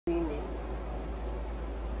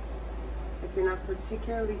if you're not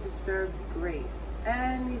particularly disturbed, great.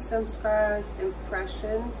 Any samskaras,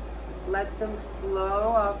 impressions, let them flow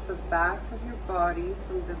off the back of your body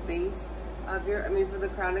from the base of your, from the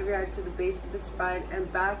crown of your head to the base of the spine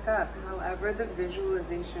and back up, however the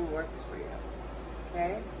visualization works for you.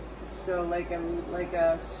 Okay? So like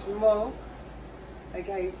a smoke, like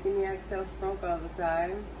how you see me exhale smoke all the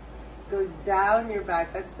time, goes down your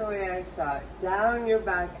back. That's the way I saw it. Down your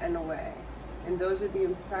back and away. And those are the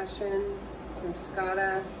impressions,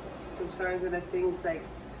 samskaras. Samskaras are the things like,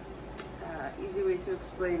 easy way to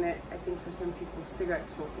explain it, I think for some people cigarette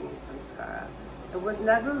smoking is samskara. It was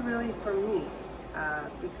never really for me,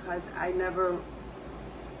 because I never,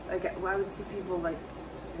 like, I would see people like,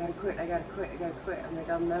 I gotta quit, I gotta quit, I gotta quit. I'm like,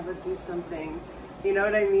 I'll never do something, you know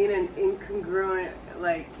what I mean? And incongruent,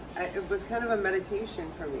 like, it was kind of a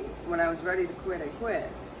meditation for me. When I was ready to quit, I quit.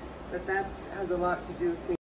 But that has a lot to do with things